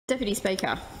Deputy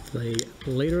Speaker. The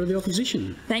Leader of the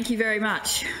Opposition. Thank you very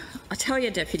much. I tell you,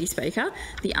 Deputy Speaker,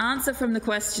 the answer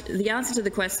to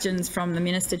the questions from the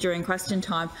Minister during question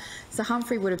time, Sir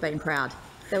Humphrey would have been proud.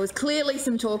 There was clearly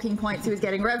some talking points. He was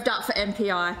getting revved up for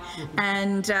MPI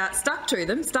and stuck to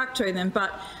them.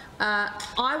 But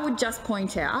I would just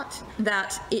point out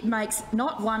that it makes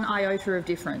not one iota of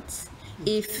difference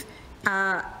if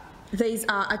these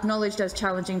are acknowledged as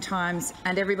challenging times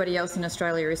and everybody else in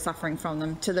Australia is suffering from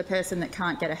them, to the person that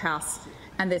can't get a house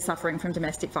and they're suffering from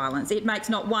domestic violence. It makes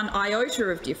not one iota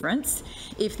of difference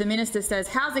if the Minister says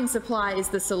housing supply is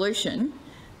the solution,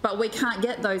 but we can't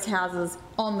get those houses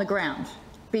on the ground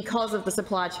because of the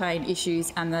supply chain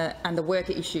issues and the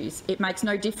worker issues. It makes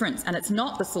no difference, and it's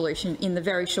not the solution in the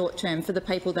very short term for the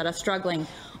people that are struggling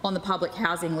on the public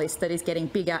housing list that is getting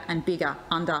bigger and bigger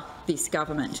under this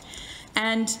government.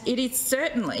 And it is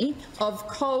certainly of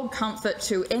cold comfort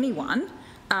to anyone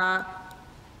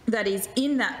that is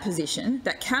in that position,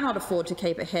 that cannot afford to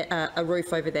keep a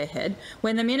roof over their head,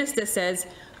 when the Minister says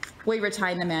we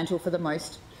retain the mantle for the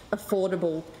most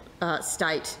affordable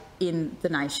state in the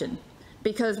nation.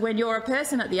 Because when you're a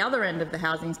person at the other end of the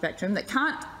housing spectrum that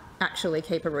can't actually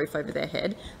keep a roof over their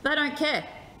head, they don't care.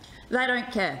 They don't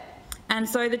care. And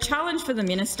so the challenge for the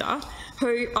Minister,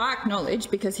 who I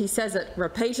acknowledge, because he says it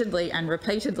repeatedly and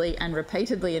repeatedly and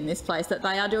repeatedly in this place, that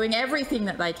they are doing everything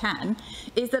that they can,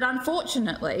 is that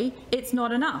unfortunately it's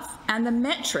not enough. And the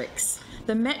metrics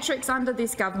under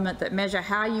this government that measure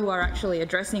how you are actually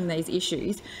addressing these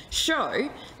issues show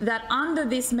that under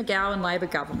this McGowan Labor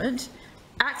government,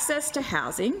 access to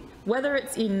housing, whether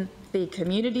it's in the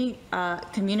community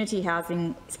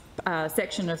housing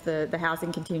section of the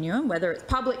housing continuum, whether it's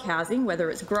public housing, whether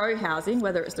it's grow housing,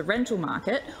 whether it's the rental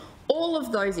market, all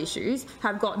of those issues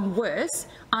have gotten worse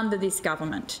under this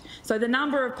government. So the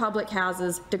number of public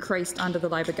houses decreased under the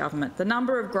Labor government. The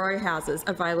number of grow houses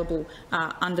available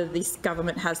under this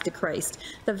government has decreased.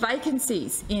 The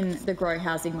vacancies in the grow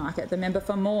housing market, the member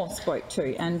for Moore spoke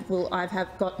to, and I have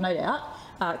got no doubt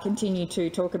continue to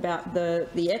talk about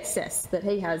the excess that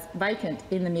he has vacant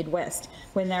in the Midwest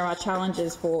when there are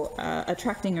challenges for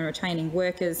attracting and retaining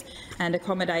workers and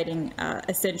accommodating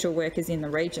essential workers in the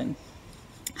region.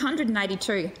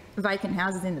 182 vacant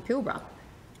houses in the Pilbara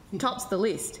tops the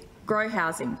list. Grow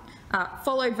housing,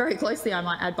 followed very closely, I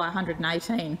might add, by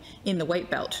 118 in the wheat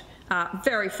belt.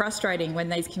 Very frustrating when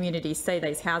these communities see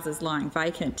these houses lying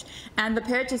vacant. And the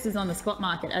purchases on the spot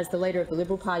market, as the Leader of the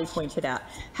Liberal Party pointed out,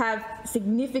 have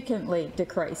significantly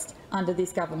decreased under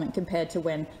this government compared to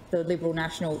when the Liberal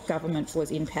National government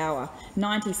was in power.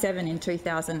 97 in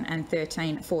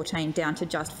 2013-14, down to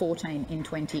just 14 in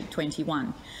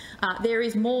 2021. There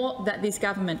is more that this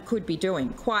government could be doing,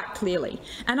 quite clearly.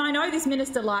 And I know this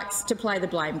Minister likes to play the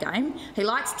blame game. He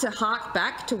likes to hark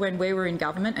back to when we were in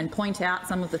government and point out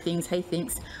some of the things he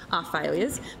thinks are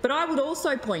failures. But I would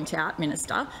also point out,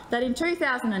 Minister, that in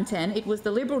 2010 it was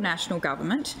the Liberal National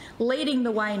government leading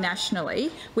the way nationally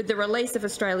with the release of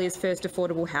Australia's first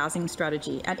affordable housing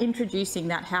strategy and introducing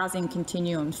that housing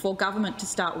continuum for government to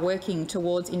start working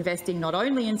towards investing not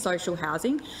only in social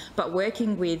housing, but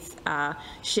working with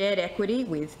shared equity,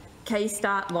 with Key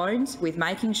Start loans, with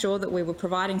making sure that we were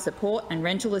providing support and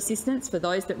rental assistance for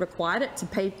those that required it to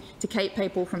keep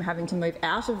people from having to move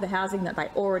out of the housing that they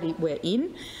already were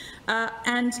in,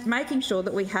 and making sure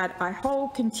that we had a whole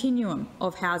continuum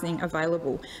of housing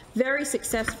available. Very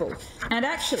successful. And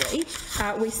actually,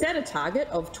 we set a target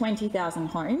of 20,000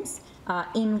 homes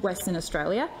in Western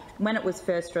Australia when it was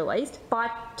first released,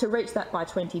 to reach that by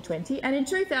 2020. And in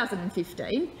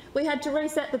 2015, we had to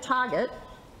reset the target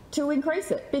to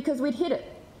increase it because we'd hit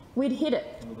it. We'd hit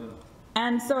it.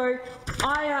 And so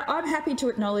I'm happy to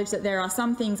acknowledge that there are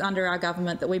some things under our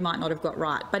government that we might not have got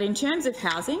right. But in terms of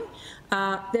housing,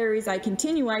 there is a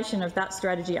continuation of that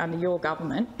strategy under your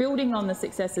government, building on the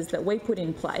successes that we put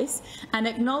in place, an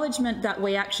acknowledgement that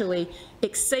we actually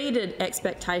exceeded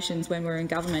expectations when we were in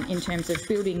government in terms of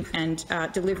building and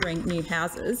delivering new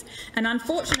houses. And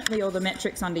unfortunately, all the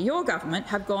metrics under your government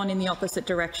have gone in the opposite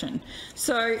direction.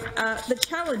 So the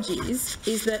challenge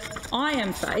is that I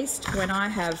am faced when I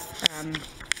have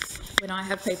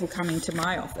people coming to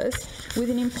my office with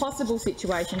an impossible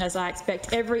situation, as I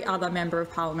expect every other member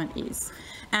of parliament is.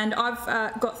 And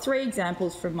I've got 3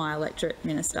 examples from my electorate,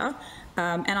 Minister,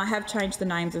 and I have changed the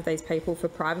names of these people for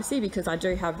privacy because I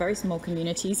do have very small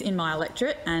communities in my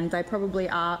electorate and they probably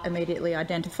are immediately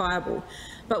identifiable.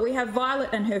 But we have Violet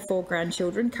and her 4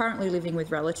 grandchildren currently living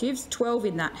with relatives, 12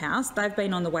 in that house. They've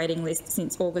been on the waiting list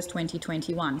since August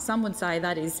 2021. Some would say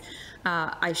that is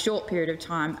a short period of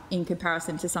time in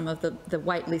comparison to some of the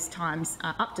wait list times,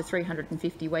 up to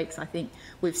 350 weeks, I think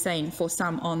we've seen for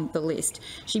some on the list.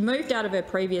 She moved out of her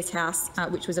previous house,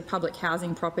 which was a public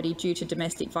housing property, due to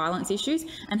domestic violence issues,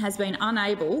 and has been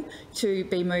unable to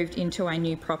be moved into a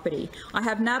new property. I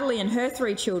have Natalie and her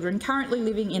 3 children currently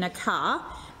living in a car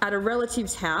at a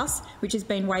relative's house, which has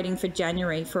been waiting for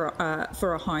January for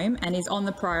a home, and is on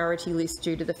the priority list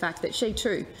due to the fact that she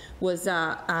too was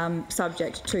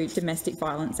subject to domestic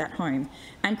violence at home.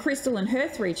 And Crystal and her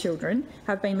 3 children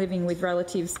have been living with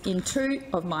relatives in 2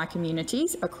 of my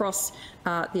communities across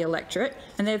the electorate,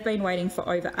 and they've been waiting for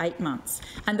over 8 months.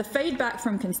 And the feedback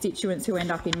from constituents who end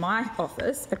up in my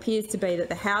office appears to be that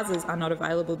the houses are not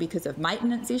available because of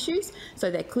maintenance issues,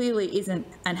 so there clearly isn't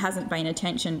and hasn't been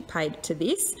attention paid to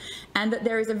this, and that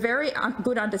there is a very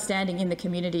good understanding in the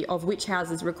community of which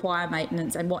houses require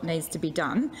maintenance and what needs to be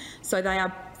done. So they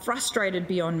are frustrated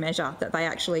beyond measure that they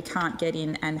actually can't get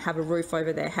in and have a roof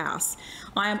over their house.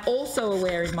 I am also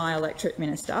aware in my electorate,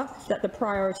 Minister, that the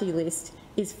priority list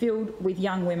is filled with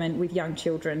young women with young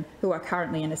children who are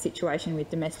currently in a situation with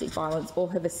domestic violence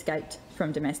or have escaped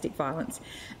from domestic violence.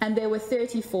 And there were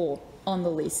 34 on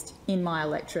the list in my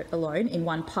electorate alone, in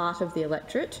one part of the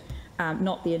electorate,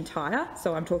 not the entire,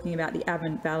 so I'm talking about the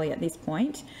Avon Valley at this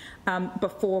point,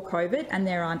 before COVID, and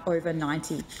there are over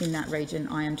 90 in that region,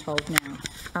 I am told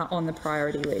now, on the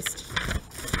priority list.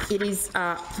 It is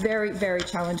very, very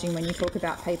challenging when you talk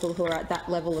about people who are at that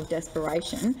level of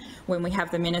desperation, when we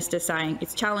have the Minister saying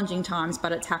it's challenging times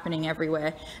but it's happening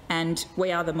everywhere, and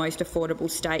we are the most affordable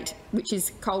state, which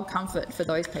is cold comfort for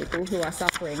those people who are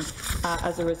suffering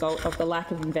as a result of the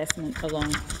lack of investment along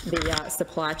the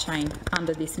supply chain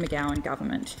under this McGowan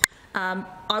government.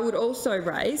 I would also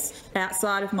raise,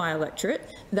 outside of my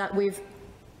electorate, that we've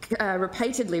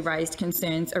repeatedly raised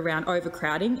concerns around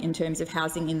overcrowding in terms of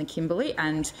housing in the Kimberley,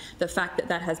 and the fact that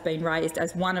that has been raised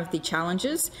as one of the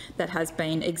challenges that has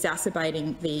been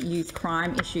exacerbating the youth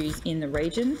crime issues in the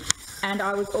region. And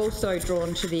I was also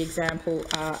drawn to the example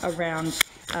around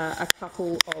a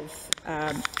couple of,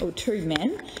 or 2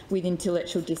 men with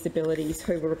intellectual disabilities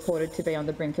who were reported to be on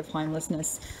the brink of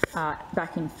homelessness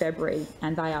back in February,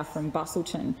 and they are from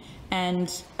Busselton.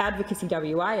 And Advocacy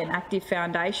WA, an active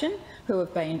foundation who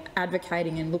have been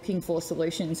advocating and looking for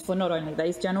solutions for not only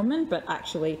these gentlemen but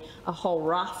actually a whole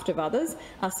raft of others,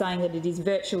 are saying that it is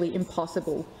virtually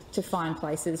impossible to find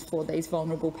places for these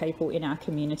vulnerable people in our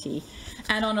community.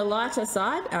 And on a lighter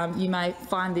side, you may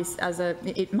find this as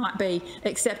it might be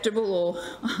acceptable, or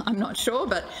I'm not sure,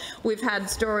 but we've had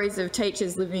stories of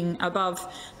teachers living above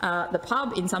the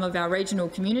pub in some of our regional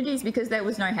communities because there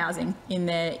was no housing in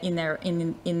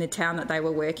the town that they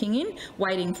were working in,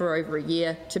 waiting for over a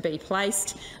year to be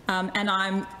placed. And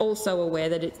I'm also aware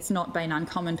that it's not been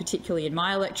uncommon, particularly in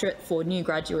my electorate, for new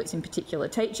graduates, in particular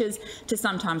teachers, to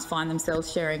sometimes find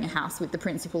themselves sharing a house with the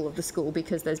principal of the school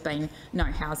because there's been no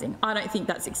housing. I don't think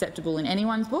that's acceptable in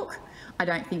anyone's book. I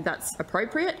don't think that's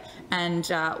appropriate, and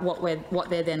what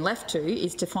they're then left to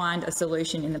is to find a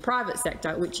solution in the private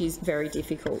sector, which is very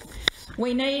difficult.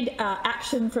 We need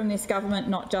action from this government,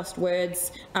 not just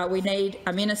words. We need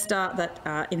a minister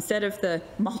that, instead of the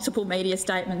multiple media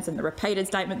statements and the repeated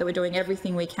statement that we're doing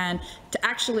everything we can, to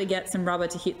actually get some rubber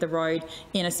to hit the road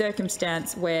in a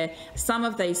circumstance where some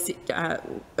of these,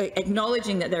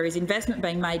 acknowledging that there is investment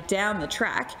being made down the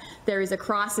track, there is a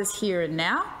crisis here and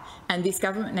now. And this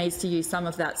government needs to use some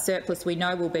of that surplus we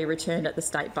know will be returned at the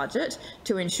state budget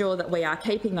to ensure that we are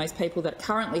keeping those people that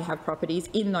currently have properties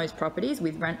in those properties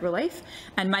with rent relief,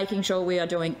 and making sure we are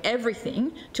doing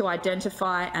everything to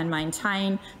identify and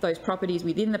maintain those properties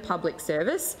within the public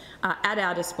service at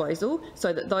our disposal,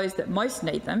 so that those that most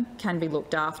need them can be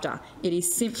looked after. It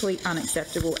is simply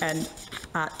unacceptable, and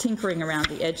tinkering around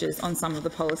the edges on some of the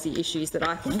policy issues that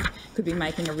I think could be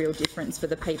making a real difference for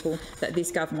the people that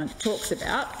this government talks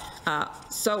about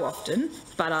so often,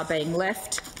 but are being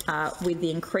left with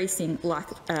the increasing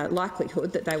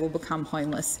likelihood that they will become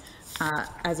homeless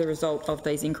as a result of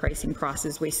these increasing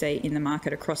prices we see in the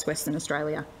market across Western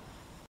Australia.